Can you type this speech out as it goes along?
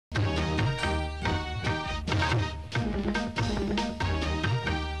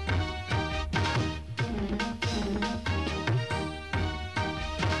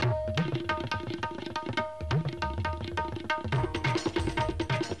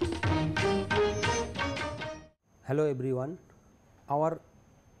Hello everyone, our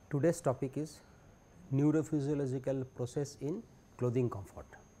today's topic is neurophysiological process in clothing comfort.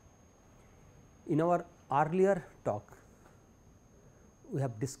 In our earlier talk, we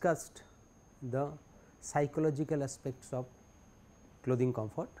have discussed the psychological aspects of clothing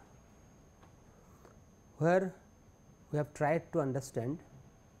comfort, where we have tried to understand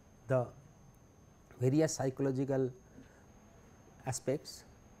the various psychological aspects,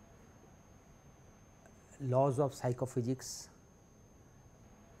 laws of psychophysics,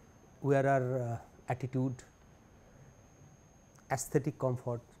 wearer attitude, aesthetic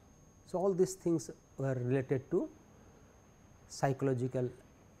comfort. So, all these things were related to psychological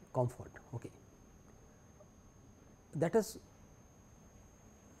comfort. Okay. That is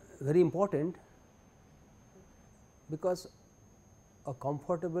very important because a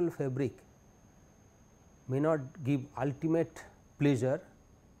comfortable fabric may not give ultimate pleasure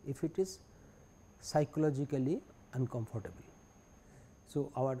if it is psychologically uncomfortable.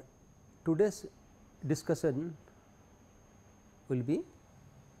 So, our today's discussion will be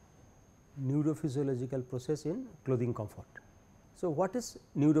neurophysiological process in clothing comfort. So, what is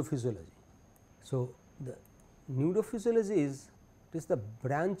neurophysiology? So, the neurophysiology is the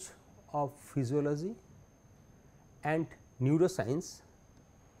branch of physiology and neuroscience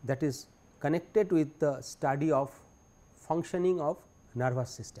that is connected with the study of functioning of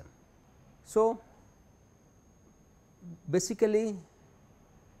nervous system. So, basically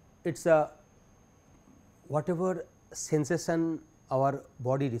it is a whatever sensation our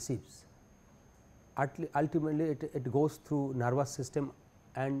body receives, ultimately it goes through nervous system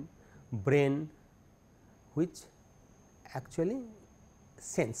and brain, which actually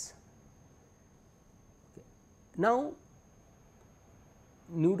sense. Okay. Now,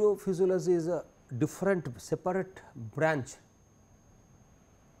 neurophysiology is a different separate branch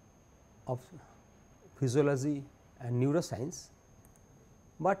of physiology and neuroscience,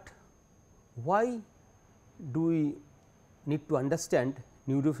 but why do we need to understand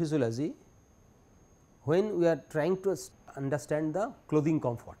neurophysiology when we are trying to understand the clothing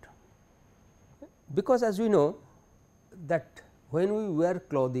comfort? Because as we know that when we wear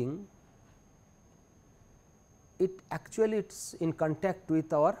clothing, it actually is in contact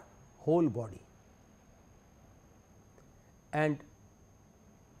with our whole body, and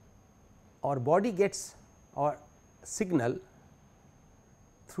our body gets our signal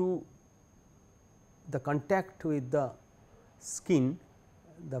through the contact with the skin,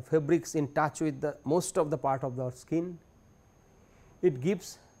 the fabrics in touch with the most of the part of the skin. It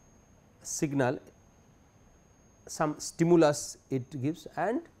gives signal, some stimulus it gives,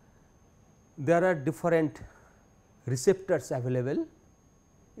 and there are different receptors available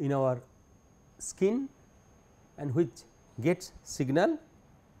in our skin and which gets signal,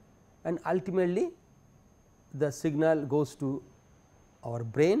 and ultimately the signal goes to our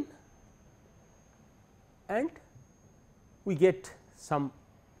brain and we get some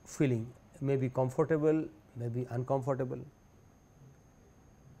feeling, may be comfortable, may be uncomfortable.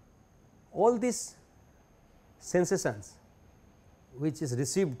 All these sensations which is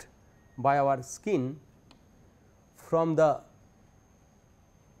received by our skin from the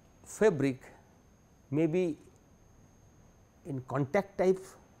fabric may be in contact type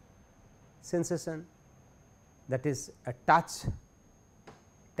sensation, that is a touch,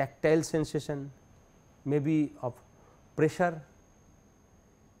 tactile sensation, may be of pressure,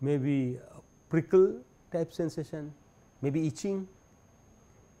 may be prickle type sensation, may be itching,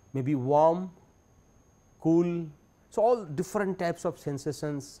 may be warm, cool. So, all different types of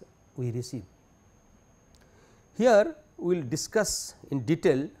sensations we receive. Here we will discuss in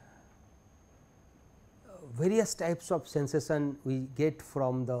detail various types of sensation we get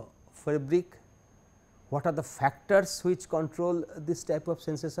from the fabric, what are the factors which control this type of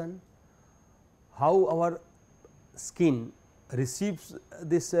sensation, how our skin receives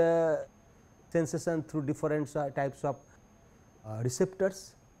this sensation through different types of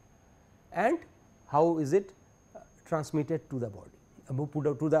receptors, and how is it transmitted to the body,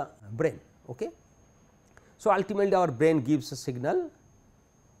 to the brain. Okay. So, ultimately our brain gives a signal,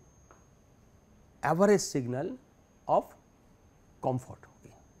 average signal of comfort.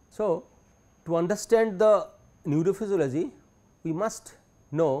 Okay. So, to understand the neurophysiology, we must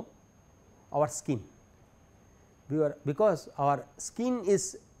know our skin, because our skin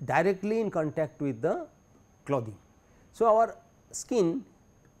is directly in contact with the clothing. So, our skin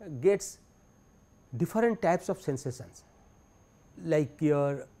gets different types of sensations, like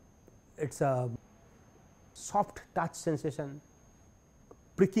here it is a soft touch sensation,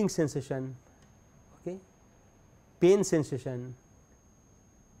 pricking sensation, okay, pain sensation,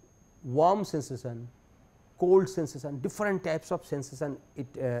 warm sensation, cold sensation, different types of sensation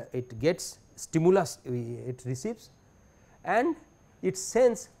it gets, stimulus it receives, and it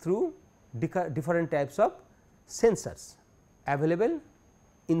sends through different types of sensors available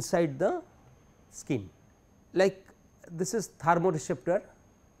inside the skin. Like this is thermoreceptor,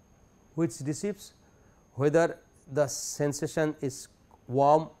 which receives whether the sensation is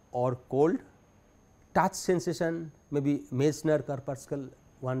warm or cold. Touch sensation may be Meissner corpuscle,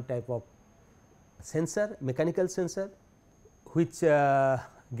 one type of sensor, mechanical sensor, which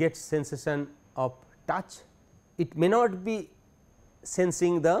gets sensation of touch. It may not be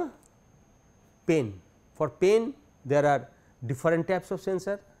sensing the pain. For pain there are different types of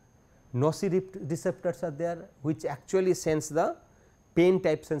sensor. Nociceptors are there, which actually sense the pain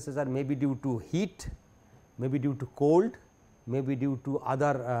type sensation, may be due to heat, may be due to cold, may be due to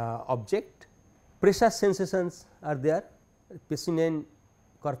other object. Pressure sensations are there, Pacinian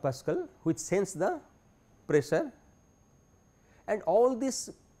corpuscle, which sense the pressure, and all these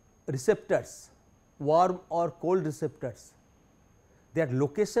receptors, warm or cold receptors, their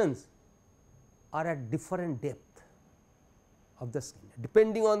locations are at different depth of the skin.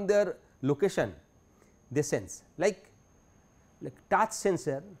 Depending on their location, they sense, like touch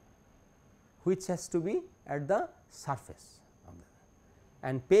sensor, which has to be at the surface of the,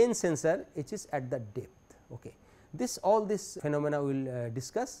 and pain sensor which is at the depth. Okay. All this phenomena we will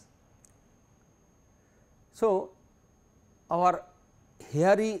discuss. So, our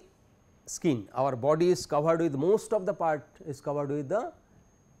hairy skin, our body is covered with, most of the part is covered with the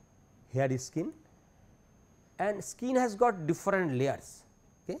hairy skin, and skin has got different layers.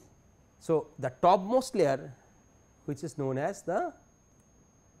 Okay. So, the topmost layer, which is known as the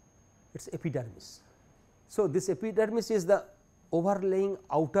its epidermis. So, this epidermis is the overlaying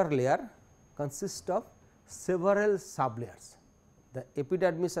outer layer, consists of several sublayers. The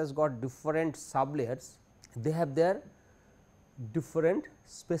epidermis has got different sublayers, they have their different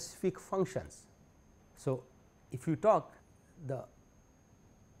specific functions. So, if you talk the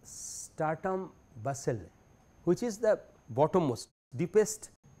stratum basale, which is the bottommost deepest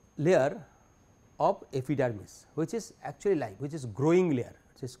layer of epidermis, which is actually live, which is growing layer,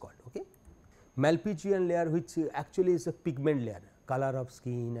 which is called. Okay. Malpighian layer, which actually is a pigment layer, color of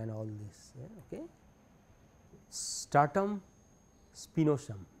skin and all this. Okay. Stratum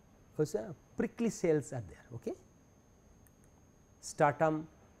spinosum, which prickly cells are there. Okay. Stratum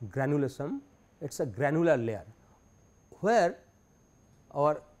granulosum, it is a granular layer, where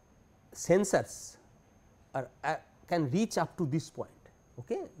our sensors are can reach up to this point.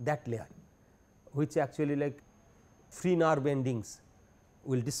 Okay. That layer, which actually like free nerve endings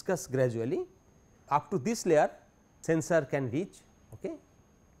we will discuss gradually. Up to this layer sensor can reach. Okay.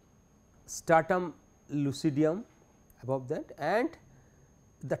 Stratum lucidium above that, and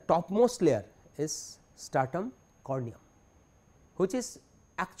the topmost layer is stratum corneum, which is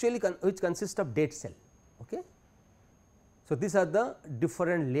actually which consists of dead cell. Okay. So, these are the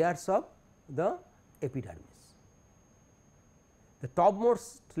different layers of the epidermis. The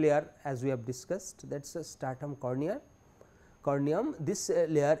topmost layer, as we have discussed, that is a stratum corneum. This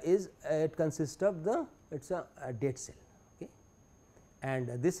layer is it consists of the it is a dead cell. Okay.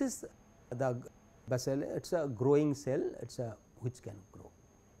 And this is the basal, it is a growing cell, it is a which can grow,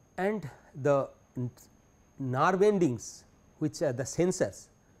 and the nerve endings, which are the sensors,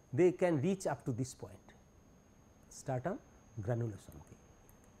 they can reach up to this point, stratum granulosum. Okay.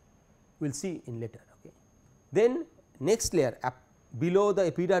 We will see in later. Okay. Then next layer below the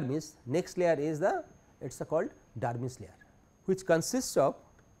epidermis, next layer is the it is called dermis layer, which consists of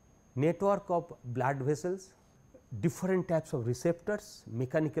network of blood vessels, different types of receptors,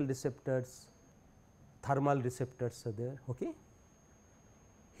 mechanical receptors, thermal receptors are there. Okay.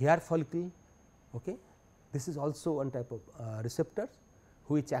 Hair follicle, okay. This is also one type of receptor,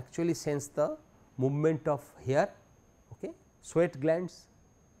 which actually sense the movement of hair. Okay. Sweat glands,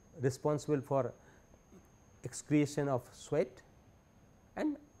 responsible for excretion of sweat,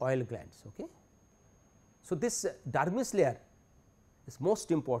 and oil glands. Okay. So, this dermis layer is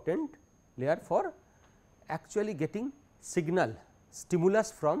most important layer for actually getting signal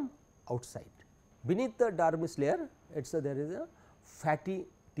stimulus from outside. Beneath the dermis layer, there is a fatty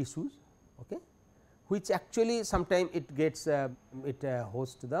tissues, okay, which actually sometime it gets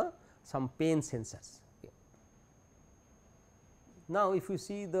hosts the some pain sensors. Okay. Now, if you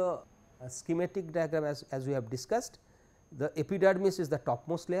see the schematic diagram as we have discussed, the epidermis is the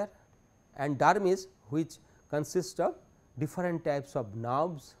topmost layer, and dermis, which consists of different types of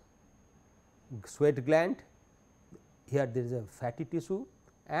nerves, sweat gland, here there is a fatty tissue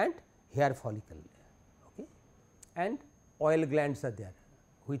and hair follicle layer, okay, and oil glands are there,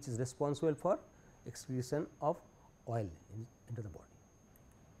 which is responsible for excretion of oil into the body.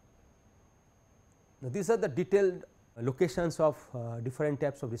 Now, these are the detailed locations of different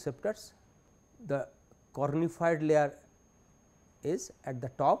types of receptors. The cornified layer is at the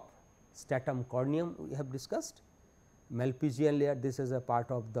top, stratum corneum we have discussed, Malpighian layer, this is a part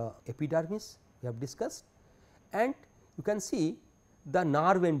of the epidermis we have discussed, and you can see the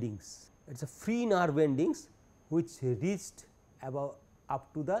nerve endings, it is a free nerve endings which reached above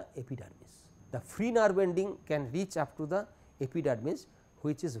up to the epidermis. The free nerve ending can reach up to the epidermis,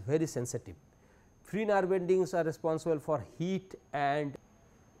 which is very sensitive. Free nerve endings are responsible for heat and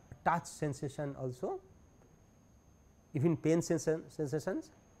touch sensation also, even pain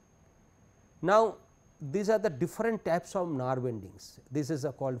sensations. Now, these are the different types of nerve endings. This is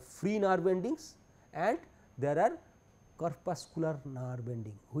called free nerve endings, and there are corpuscular nerve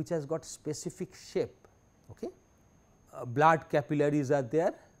ending, which has got specific shape. Okay. Blood capillaries are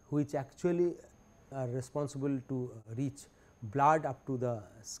there, which actually are responsible to reach blood up to the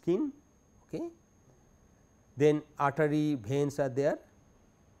skin. Okay. Then artery veins are there,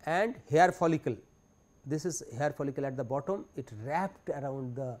 and hair follicle. This is hair follicle at the bottom, it wrapped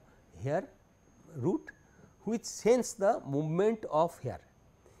around the hair root, which sense the movement of hair.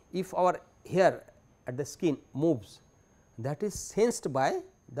 If our hair at the skin moves, that is sensed by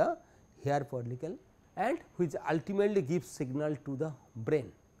the hair follicle, and which ultimately gives signal to the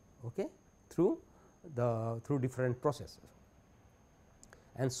brain, okay, through different processes,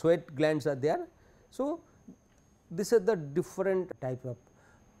 and sweat glands are there. So, these are the different type of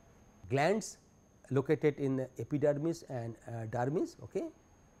glands located in the epidermis and dermis, okay,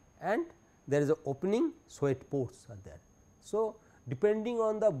 and there is a opening, sweat pores are there. So, depending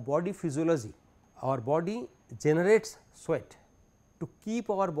on the body physiology, our body generates sweat to keep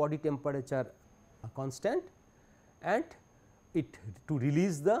our body temperature constant, and it to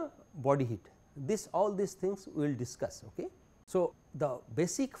release the body heat. This all these things we will discuss. Okay. So, the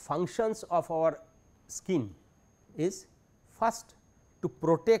basic functions of our skin is first to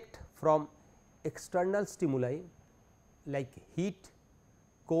protect from external stimuli like heat,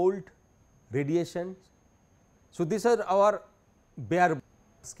 cold, radiation. So, these are our bare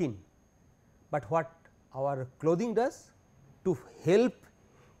skin, but what our clothing does to help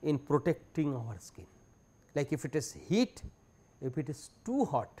in protecting our skin. Like if it is heat, if it is too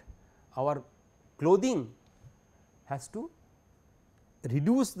hot, our clothing has to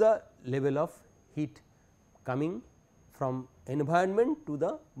reduce the level of heat coming from environment to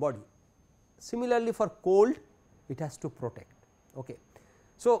the body. Similarly, for cold, it has to protect. Okay.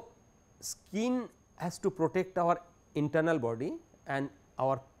 So, skin has to protect our internal body, and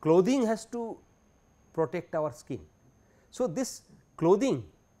our clothing has to protect our skin. So, this clothing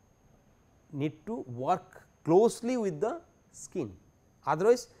need to work closely with the skin,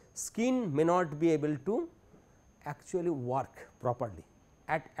 otherwise skin may not be able to actually work properly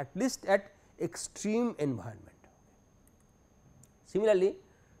at least at extreme environment. Similarly,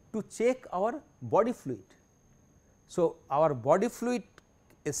 to check our body fluid. So, our body fluid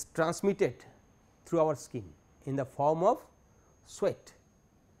is transmitted through our skin in the form of sweat,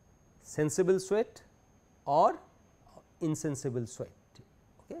 sensible sweat or insensible sweat,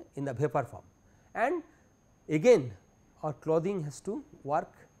 okay, in the vapor form, and again our clothing has to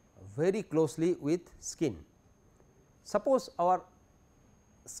work very closely with skin. Suppose our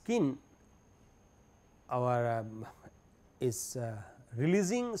skin is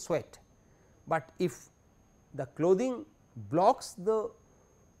releasing sweat, but if the clothing blocks the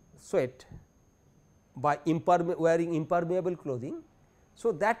sweat by wearing impermeable clothing.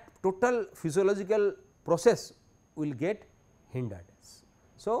 So, that total physiological process will get hindered.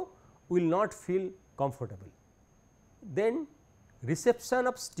 So, will not feel comfortable. Then reception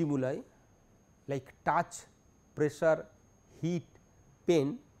of stimuli like touch, pressure, heat,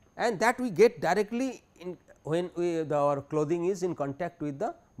 pain, and that we get directly in when our clothing is in contact with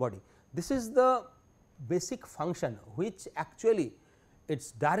the body. This is the basic function which actually it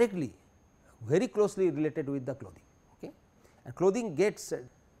is directly very closely related with the clothing. Okay. And clothing gives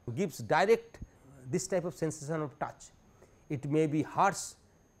direct this type of sensation of touch. It may be harsh,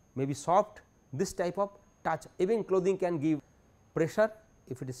 may be soft, this type of touch. Even clothing can give pressure.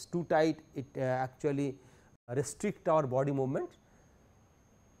 If it is too tight, it actually restrict our body movement.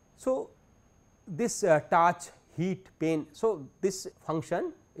 So, this touch, heat, pain. So, this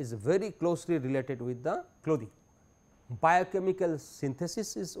function is very closely related with the clothing. Biochemical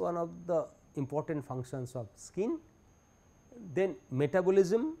synthesis is one of the important functions of skin. Then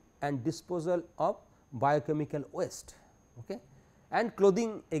metabolism and disposal of biochemical waste, okay. And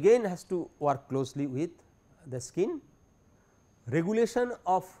clothing again has to work closely with the skin. Regulation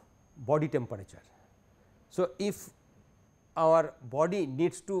of body temperature. So, if our body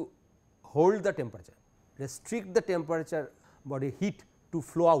needs to hold the temperature, restrict the temperature body heat to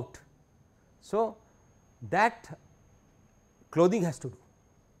flow out. So, that clothing has to do,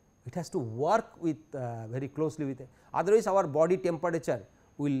 it has to work with very closely with, otherwise our body temperature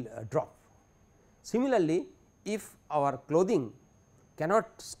will drop. Similarly, if our clothing cannot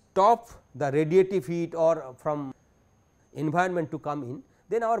stop the radiative heat or from environment to come in,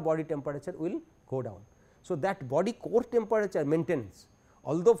 then our body temperature will go down. So, that body core temperature maintenance,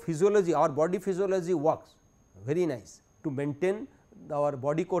 although physiology, our body physiology works very nice to maintain our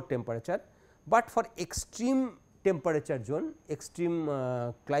body core temperature, but for extreme temperature zone, extreme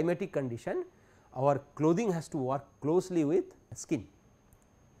climatic condition, our clothing has to work closely with skin.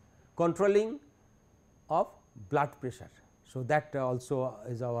 Controlling of blood pressure. So, that also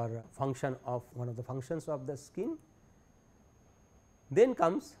is our function of one of the functions of the skin. Then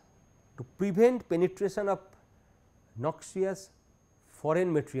comes to prevent penetration of noxious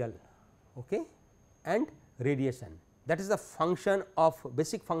foreign material, okay, and radiation. That is the function of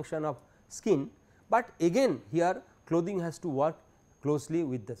basic function of skin, but again here clothing has to work closely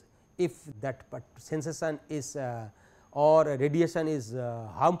with this. If that sensation is or radiation is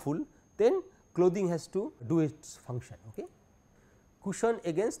harmful, then clothing has to do its function. Okay. Cushion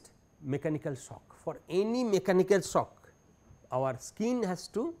against mechanical shock. For any mechanical shock, our skin has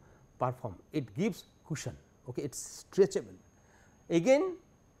to perform, it gives cushion, okay, it is stretchable. Again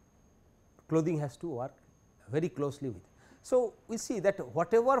clothing has to work very closely with. So, we see that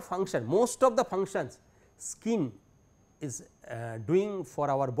whatever function, most of the functions skin is doing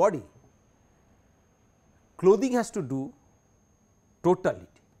for our body, clothing has to do totally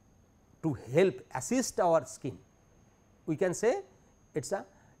to help assist our skin. We can say it is a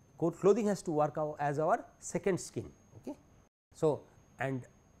clothing has to work out as our second skin. Okay. So, and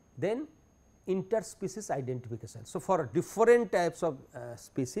then interspecies identification. So, for different types of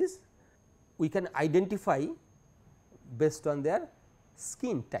species we can identify based on their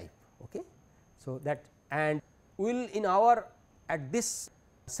skin type. Okay. So, that, and we will in our at this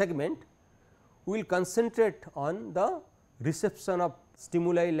segment we will concentrate on the reception of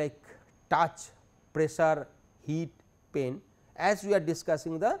stimuli like touch, pressure, heat, pain, as we are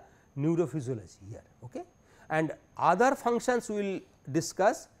discussing the neurophysiology here. Okay. And other functions we will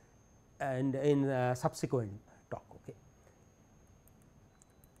discuss and in subsequent talk. Okay.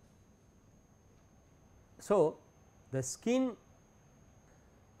 So, the skin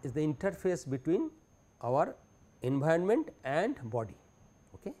is the interface between our environment and body.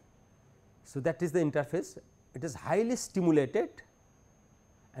 Okay. So, that is the interface, it is highly stimulated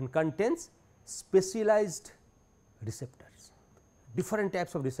and contains specialized receptors, different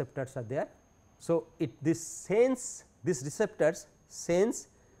types of receptors are there. So, this receptors sense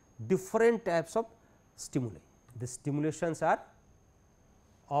different types of stimuli. The stimulations are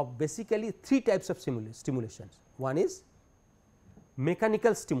of basically three types of stimulations. One is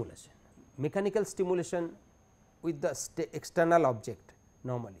mechanical stimulation, with the external object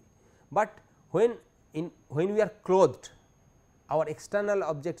normally, but when we are clothed, our external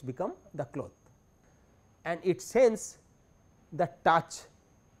objects become the cloth and it sends the touch,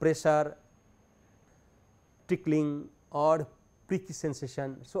 pressure, tickling or pricky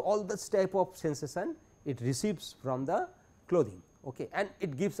sensation. So, all this type of sensation it receives from the clothing, okay, and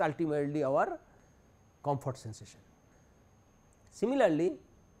it gives ultimately our comfort sensation. Similarly,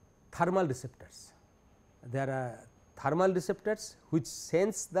 thermal receptors, there are thermal receptors which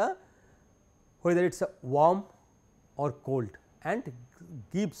sense the whether it is warm or cold and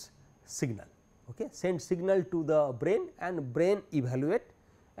gives signal, okay, send signal to the brain and brain evaluate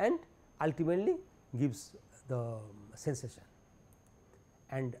and ultimately gives the sensation.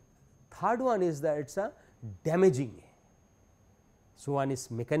 And third one is that it is a damaging. So, one is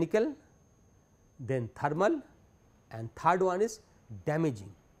mechanical, then thermal, and third one is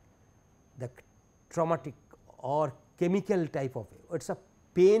damaging, the traumatic or chemical type of, it is a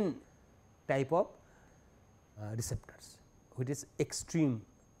pain type of receptors which is extreme.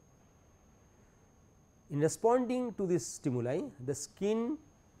 In responding to this stimuli, the skin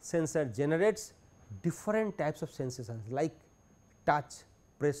sensor generates different types of sensations like touch,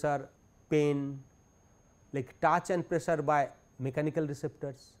 pressure, pain, like touch and pressure by mechanical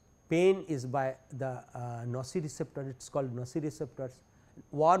receptors, pain is by the nociceptor, it is called nociceptors,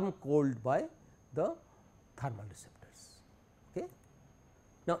 warm, cold by the thermal receptors. Okay.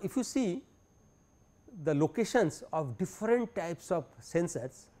 Now, if you see the locations of different types of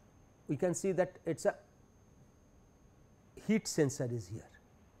sensors, we can see that it is a heat sensor is here.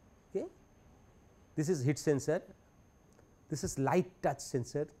 Okay. This is heat sensor, this is light touch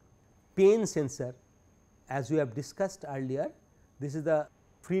sensor, pain sensor, as we have discussed earlier, this is the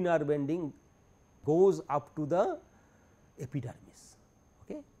free nerve ending goes up to the epidermis,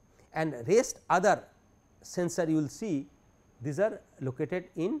 okay. And rest other sensor you will see these are located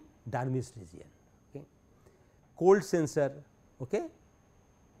in dermis region, okay. Cold sensor, okay.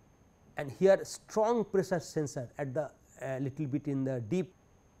 And here strong pressure sensor at the little bit in the deep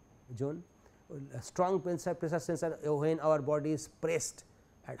zone, strong pressure sensor when our body is pressed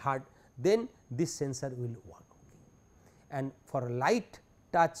at hard, then this sensor will work, okay. And for light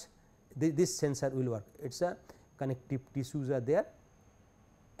touch this sensor will work, it is a connective tissues are there,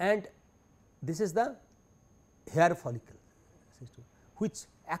 and this is the hair follicle system, which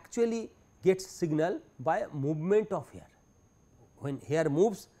actually gets signal by movement of hair. When hair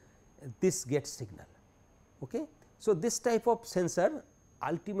moves, this gets signal, okay. So, this type of sensor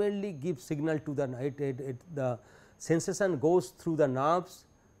ultimately gives signal to the the sensation goes through the nerves,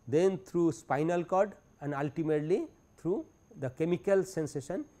 then through spinal cord, and ultimately through the chemical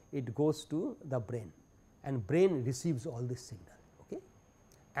sensation it goes to the brain, and brain receives all this signal, okay.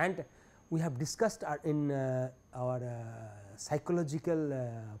 And we have discussed in our psychological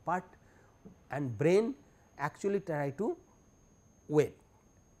part, and brain actually try to weight,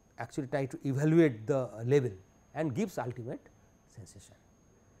 actually try to evaluate the level and gives ultimate sensation.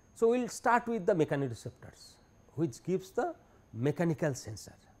 So, we will start with the mechanoreceptors, which gives the mechanical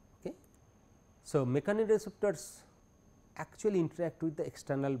sensor, okay. So, mechanoreceptors actually interact with the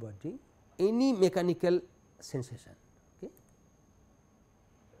external body, any mechanical sensation, okay.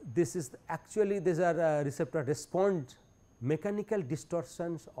 This is actually these are receptor respond mechanical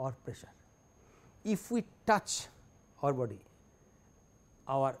distortions or pressure. If we touch our body,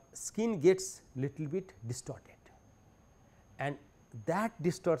 our skin gets little bit distorted, and that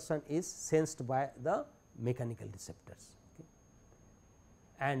distortion is sensed by the mechanical receptors, okay.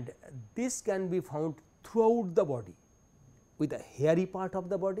 And this can be found throughout the body with the hairy part of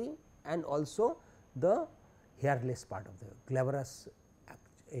the body and also the hairless part of the glabrous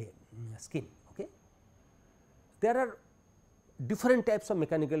skin, okay. There are different types of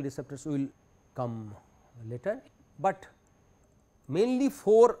mechanical receptors, we will come later, but mainly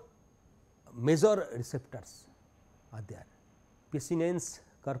 4 major receptors are there: Pacinian's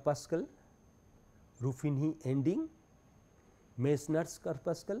corpuscle, Ruffini ending, Meissner's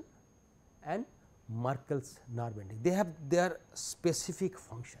corpuscle, and Merkel's nerve ending. They have their specific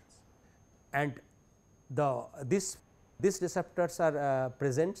functions, and this receptors are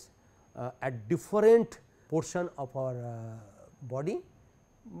present at different portion of our body,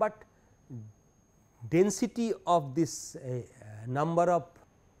 but density of this number of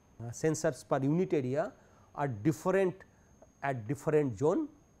sensors per unit area are different at different zone.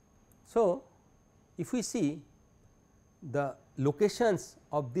 So, if we see the locations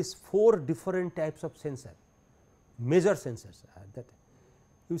of these 4 different types of sensor, major sensors that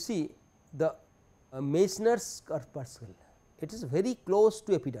you see the Meissner's corpuscle, it is very close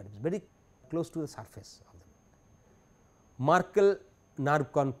to epidermis, very close to the surface of the Merkel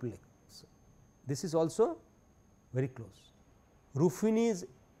nerve complex, this is also very close. Ruffini's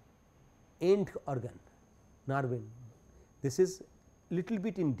end organ, nerve end, this is little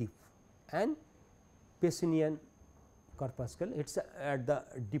bit in deep, and Pacinian corpuscle, it is at the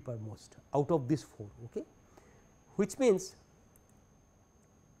deeper most out of these 4, okay. Which means,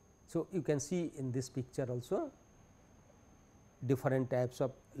 so you can see in this picture also different types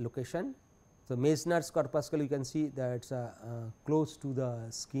of location. So, Meissner's corpuscle you can see that it is close to the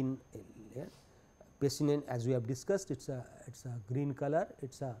skin layer. Pacinian, as we have discussed, it is a green color,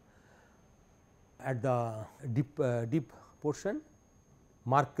 it is at the deep portion.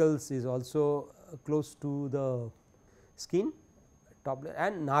 Merkel's is also close to the skin top layer,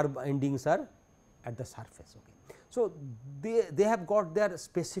 and nerve endings are at the surface, okay. So, they have got their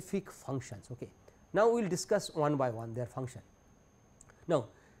specific functions, okay. Now, we will discuss one by one their function. Now,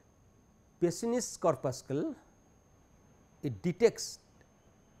 Pacinian's corpuscle, it detects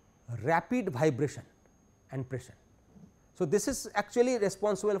rapid vibration and pressure. So, this is actually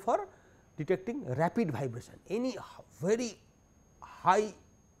responsible for detecting rapid vibration, any very high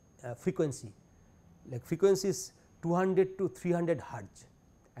frequency, like frequency is 200 to 300 hertz,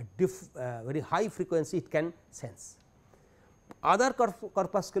 at very high frequency it can sense. Other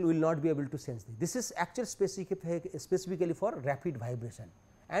corpuscle will not be able to sense this. This is actually specifically for rapid vibration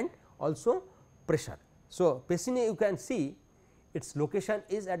and also pressure. So, Pacinian you can see its location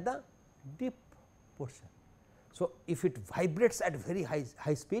is at the deep portion. So, if it vibrates at very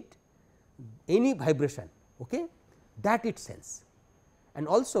high speed, any vibration, okay, that it sense, and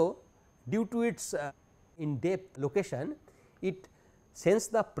also due to its in depth location, it sense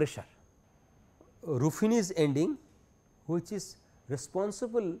the pressure. Ruffini's ending, which is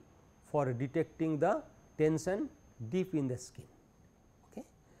responsible for detecting the tension deep in the skin. Okay.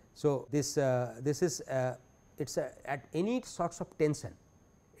 So, this is it is at any sorts of tension,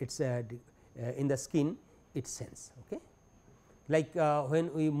 it is in the skin it sends. Okay. Like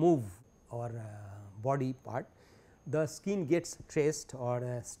when we move our body part, the skin gets stressed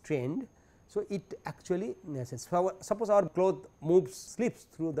or strained. So, it actually suppose our cloth moves, slips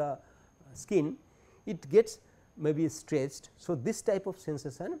through the skin, it gets maybe stretched. So, this type of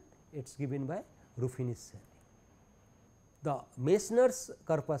sensation it is given by Ruffini's. The Meissner's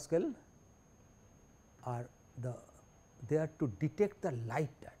corpuscle are there to detect the light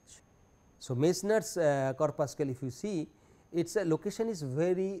touch. So, Meissner's corpuscle, if you see, its location is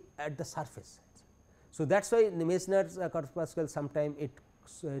very at the surface. So, that is why the Meissner's corpuscle sometime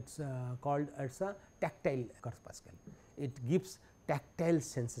it's called as a tactile corpuscle. It gives tactile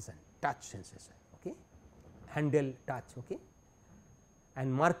sensation, touch sensation, okay, handle touch. Okay.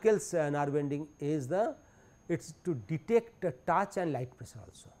 And Merkel's nerve ending is the it is to detect touch and light pressure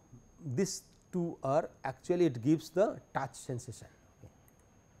also. These two are actually it gives the touch sensation. Okay.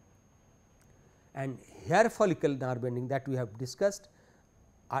 And hair follicle nerve ending that we have discussed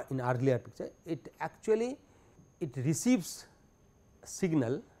in earlier picture, it actually it receives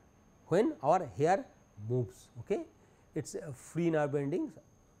signal when our hair moves. Okay. It is a free nerve ending,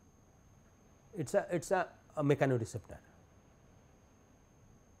 it is a mechanoreceptor.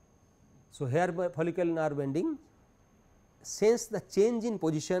 So, hair follicle nerve ending sense the change in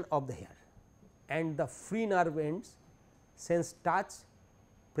position of the hair, and the free nerve ends sense touch,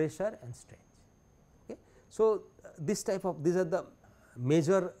 pressure and stretch. Okay. So, this type of these are the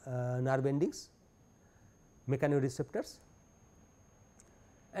major nerve endings, mechanoreceptors.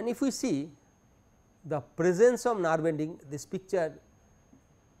 And if we see the presence of nerve ending, this picture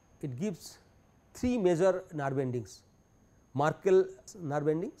it gives three major nerve endings. Merkel nerve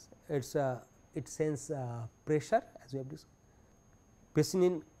endings, it sends pressure as we have discussed.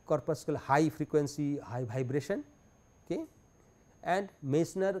 Pacinin corpuscle high frequency, high vibration, okay, and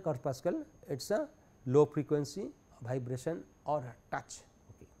Meissner corpuscle it is a low frequency vibration or touch.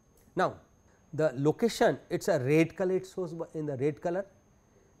 Okay. Now, the location it is a red color, it shows in the red color,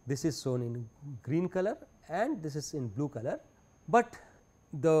 this is shown in green color and this is in blue color, but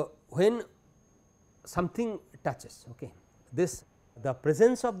the when something touches, okay, this the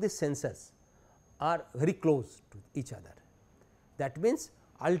presence of these sensors are very close to each other. That means,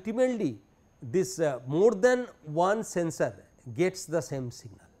 ultimately this more than one sensor gets the same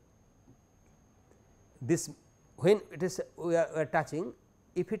signal. This when it is we are touching,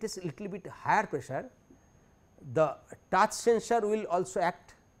 if it is a little bit higher pressure, the touch sensor will also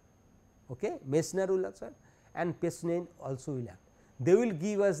act, okay, Meissner will also act and Pacinin also will act. They will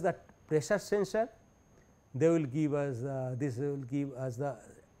give us the pressure sensor, they will give us this will give us the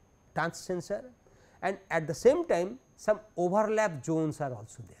touch sensor, and at the same time some overlap zones are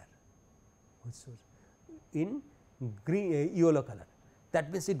also there in green yellow color.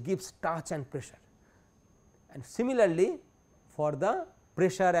 That means, it gives touch and pressure, and similarly for the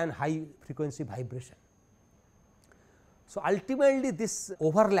pressure and high frequency vibration. So, ultimately this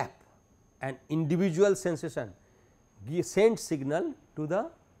overlap and individual sensation sends signal to the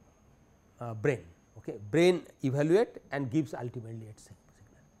brain. Okay. Brain evaluate and gives ultimately its signal.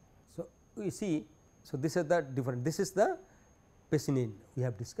 So, we see, so this is the different, this is the Pacinin we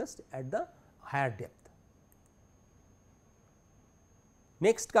have discussed at the higher depth.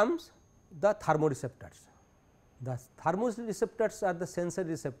 Next comes the thermoreceptors. The thermoreceptors are the sensory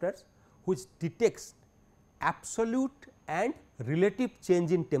receptors which detects absolute and relative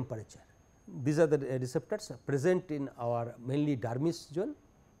change in temperature. These are the receptors present in our mainly dermis zone,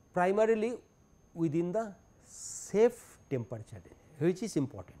 primarily within the safe temperature, which is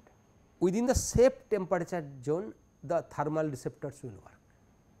important. Within the safe temperature zone, the thermal receptors will work,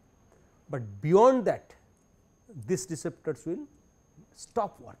 but beyond that these receptors will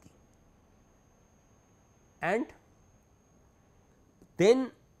stop working, and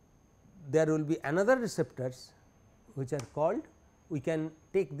then there will be another receptors which are called, we can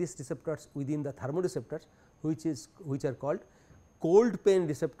take these receptors within the thermoreceptors which are called cold pain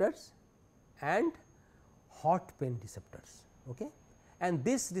receptors and hot pain receptors. Okay. And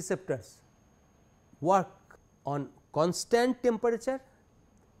these receptors work on constant temperature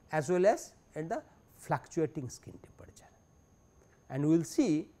as well as at the fluctuating skin temperature, and we will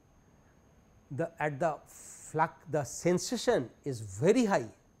see at the sensation is very high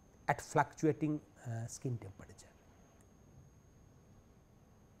at fluctuating skin temperature.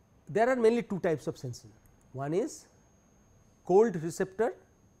 There are mainly two types of sensation, one is cold receptor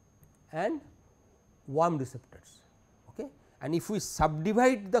and warm receptors. Okay. And if we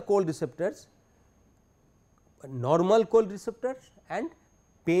subdivide the cold receptors, normal cold receptors and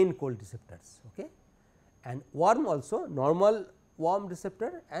pain cold receptors, okay. And warm also, normal warm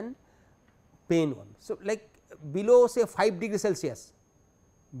receptor and pain one. So, like below say 5 degree Celsius,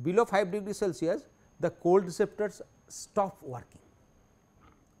 below 5 degree Celsius the cold receptors stop working.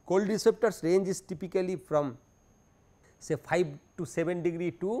 Cold receptors range is typically from say 5 to 7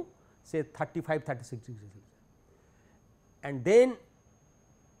 degree to say 35 36 degrees Celsius, and then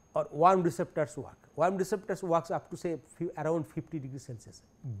or warm receptors work. Warm receptors works up to say around 50 degrees Celsius.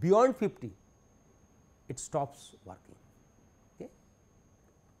 Beyond 50 it stops working. Okay.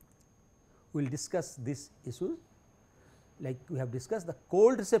 We will discuss this issue. Like we have discussed, the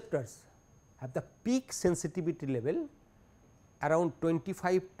cold receptors have the peak sensitivity level around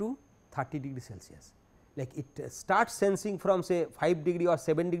 25 to 30 degree Celsius. Like it starts sensing from say 5 degree or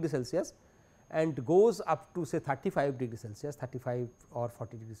 7 degree Celsius and goes up to say 35 degree Celsius, 35 or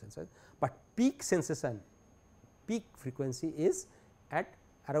 40 degree Celsius, but peak sensation, peak frequency is at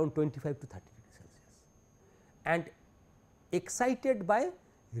around 25 to 30 degree Celsius, and excited by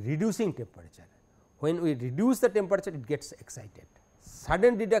reducing temperature. When we reduce the temperature, it gets excited.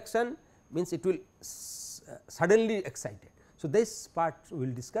 Sudden reduction means it will suddenly excited. So, this part we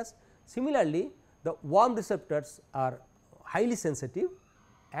will discuss. Similarly, the warm receptors are highly sensitive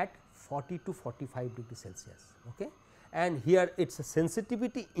at 40 to 45 degree Celsius, okay. And here its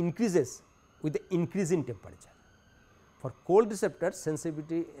sensitivity increases with the increase in temperature. For cold receptors,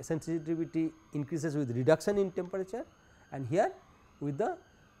 sensitivity increases with reduction in temperature, and here with the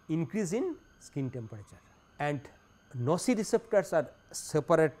increase in skin temperature. And nociceptors are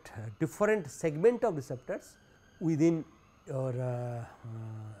separate different segment of receptors within your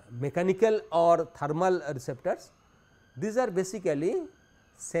mechanical or thermal receptors. These are basically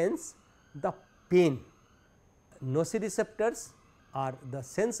sense the pain. Nociceptors are the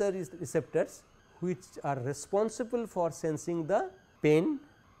sensory receptors which are responsible for sensing the pain,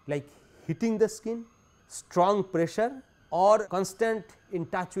 like hitting the skin, strong pressure or constant in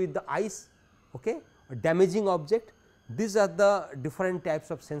touch with the ice, okay, a damaging object. These are the different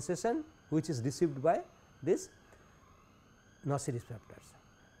types of sensation which is received by these nociceptors,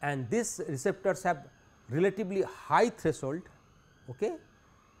 and these receptors have relatively high threshold, okay,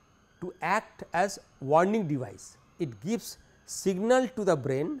 to act as warning device. It gives signal to the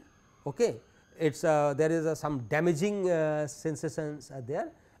brain, okay. It's there is some damaging sensations are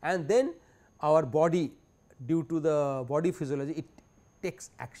there, and then our body, due to the body physiology, it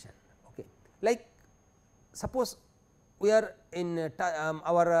takes action, okay. Like suppose we are in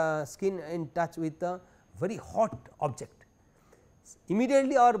our skin in touch with a very hot object,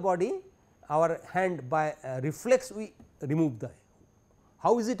 immediately our body, our hand by reflex we remove the.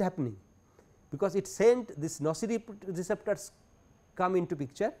 How is it happening? Because it sent this nociceptors come into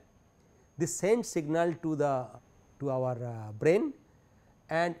picture, this sends signal to the our brain,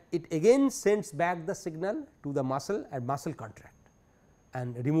 and it again sends back the signal to the muscle and muscle contract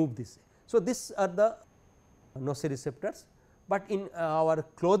and remove this. So, these are the nociceptors, but in our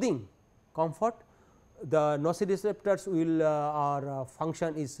clothing comfort, the nociceptors will our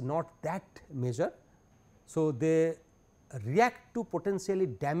function is not that major. So, they react to potentially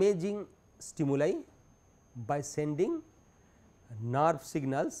damaging stimuli by sending nerve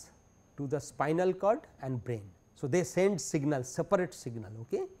signals to the spinal cord and brain. So, they send signals, separate signal,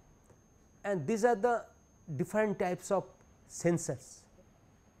 okay. And these are the different types of sensors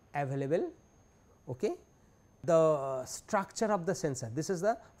available, okay. The structure of the sensor, this is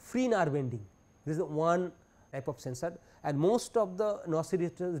the free nerve ending, this is the one type of sensor, and most of the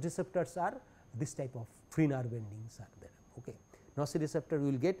nociceptors are this type of free nerve endings are there, okay. Nociceptor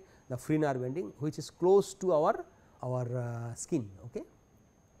will get the free nerve ending which is close to our skin, okay.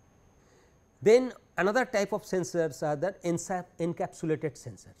 Then another type of sensors are the encapsulated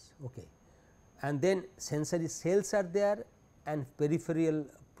sensors, okay. And then sensory cells are there and peripheral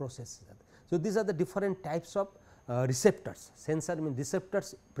processes. So, these are the different types of receptors. Sensor means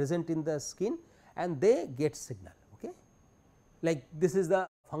receptors present in the skin and they get signal, okay. Like this is the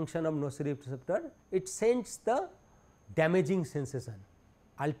function of nociceptor, it sends the damaging sensation,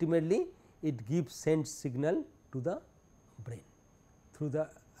 ultimately it gives sends signal to the brain through the,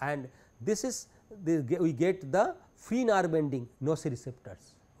 and this is we get the free nerve ending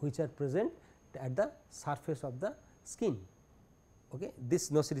nociceptors which are present at the surface of the skin, okay. This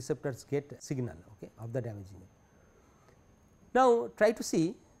nociceptors get signal, okay, of the damaging. Now, try to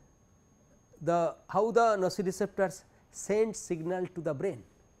see the how the nociceptors send signal to the brain.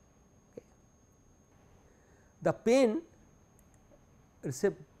 Okay. The pain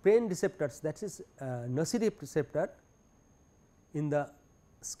pain receptors, that is nociceptor in the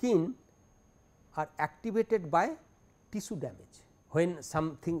skin are activated by tissue damage. When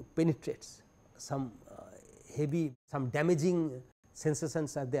something penetrates, some heavy, some damaging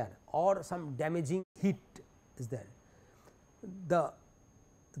sensations are there, or some damaging heat is there,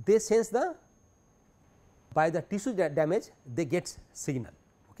 they sense the, by the tissue damage they get signal.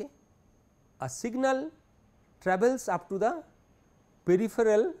 Okay. A signal travels up to the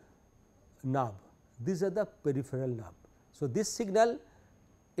peripheral nerve, these are the peripheral nerve. So, this signal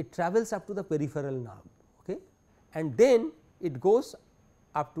it travels up to the peripheral nerve, okay, and then it goes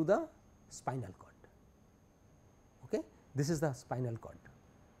up to the spinal cord. Okay. This is the spinal cord,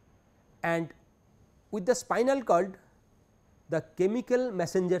 and with the spinal cord the chemical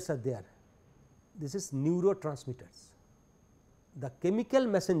messengers are there. This is neurotransmitters, the chemical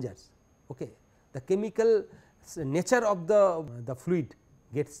messengers. Okay. The chemical nature of the fluid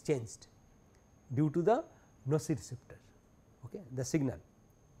gets changed due to the nociceptor, okay, the signal,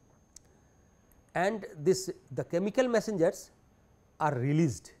 and the chemical messengers are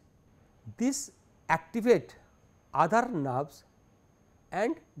released. This activate other nerves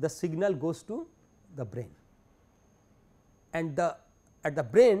and the signal goes to the brain, and at the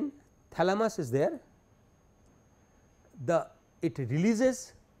brain thalamus is there, it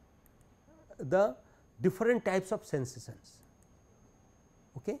releases the different types of sensations.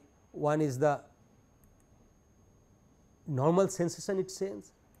 Okay. One is the normal sensation it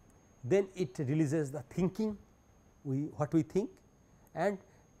sends, then it releases the thinking, what we think, and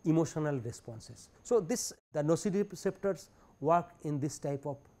emotional responses. So, the nociceptors work in this type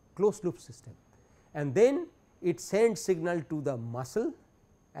of closed loop system, and then it sends signal to the muscle,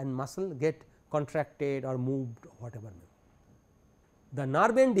 and muscle get contracted or moved, whatever. The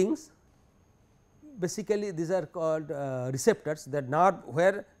nerve endings, basically these are called receptors, the nerve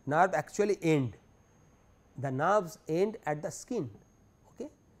where nerve actually end, the nerves end at the skin, okay,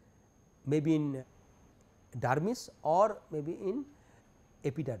 maybe in dermis or maybe in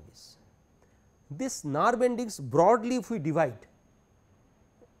epidermis. This nerve endings broadly if we divide,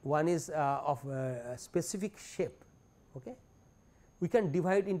 one is of a specific shape, okay. We can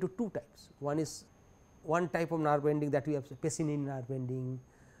divide into two types, one type of nerve ending that we have Pacinian nerve ending,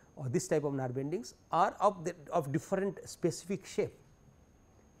 or this type of nerve endings are of different specific shape.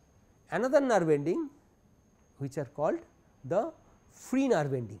 Another nerve ending which are called the free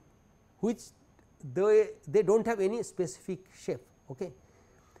nerve ending, which they do not have any specific shape, okay,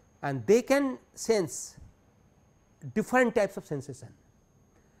 and they can sense different types of sensation,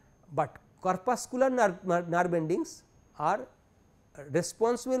 but corpuscular nerve endings are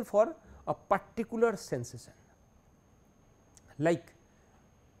responsible for a particular sensation, like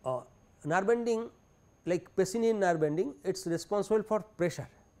nerve ending like Pacinian nerve ending, it is responsible for pressure,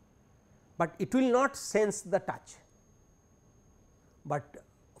 but it will not sense the touch, but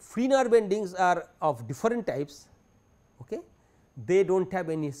free nerve endings are of different types, okay. They do not have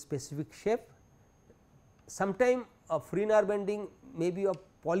any specific shape. Sometime a free nerve ending may be of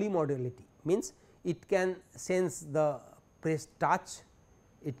polymodality, means it can sense the touch,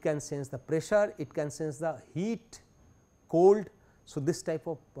 it can sense the pressure, it can sense the heat, cold. So, this type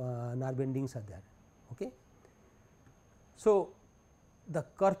of nerve endings are there. Okay. So, the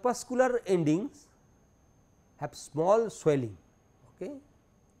corpuscular endings have small swelling, okay,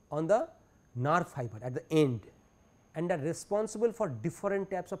 on the nerve fiber at the end, and are responsible for different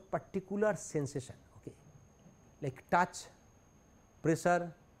types of particular sensation, okay, like touch,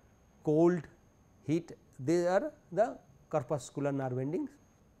 pressure, cold, heat, they are the corpuscular nerve endings.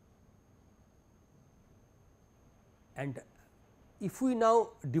 And if we now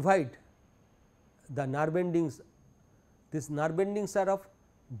divide the nerve endings, these nerve endings are of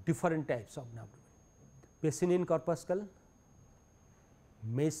different types of nerve, Pacinian corpuscle,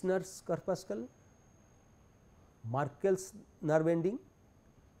 Meissner's corpuscle, Merkel's nerve ending,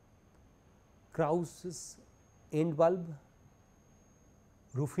 Krauss's end bulb,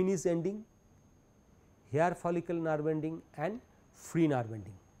 Ruffini's ending, hair follicle nerve ending, and free nerve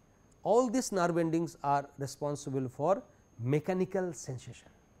ending. All these nerve endings are responsible for mechanical sensation.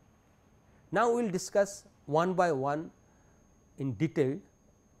 Now, we will discuss one by one in detail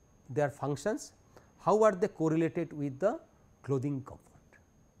their functions, how are they correlated with the clothing comfort,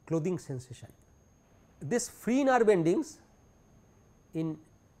 clothing sensation. This free nerve endings in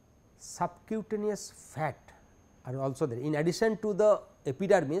subcutaneous fat are also there. In addition to the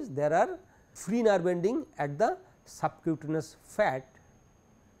epidermis, there are free nerve ending at the subcutaneous fat,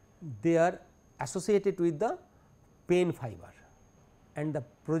 they are associated with the pain fiber and the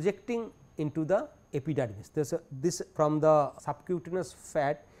projecting into the epidermis. This from the subcutaneous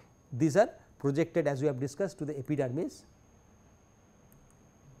fat, these are projected as we have discussed to the epidermis,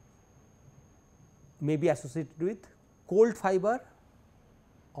 may be associated with cold fiber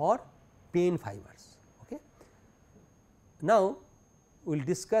or pain fibers. Okay. Now, we will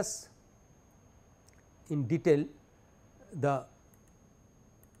discuss in detail the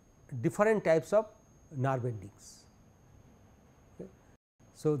different types of nerve endings. Okay.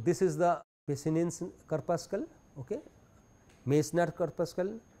 So, this is the Pacinian's corpuscle, okay, Meissner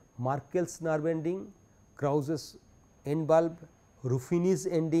corpuscle, Merkel's nerve ending, Krause's end bulb, Ruffini's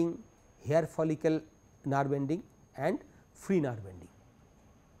ending, hair follicle nerve ending and free nerve ending.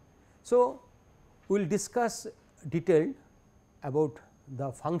 So, we will discuss detailed about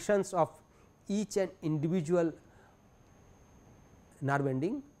the functions of each and individual nerve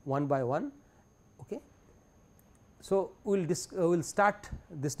ending one by one. Okay. So, we will start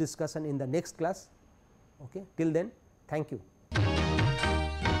this discussion in the next class. Okay. Till then, thank you.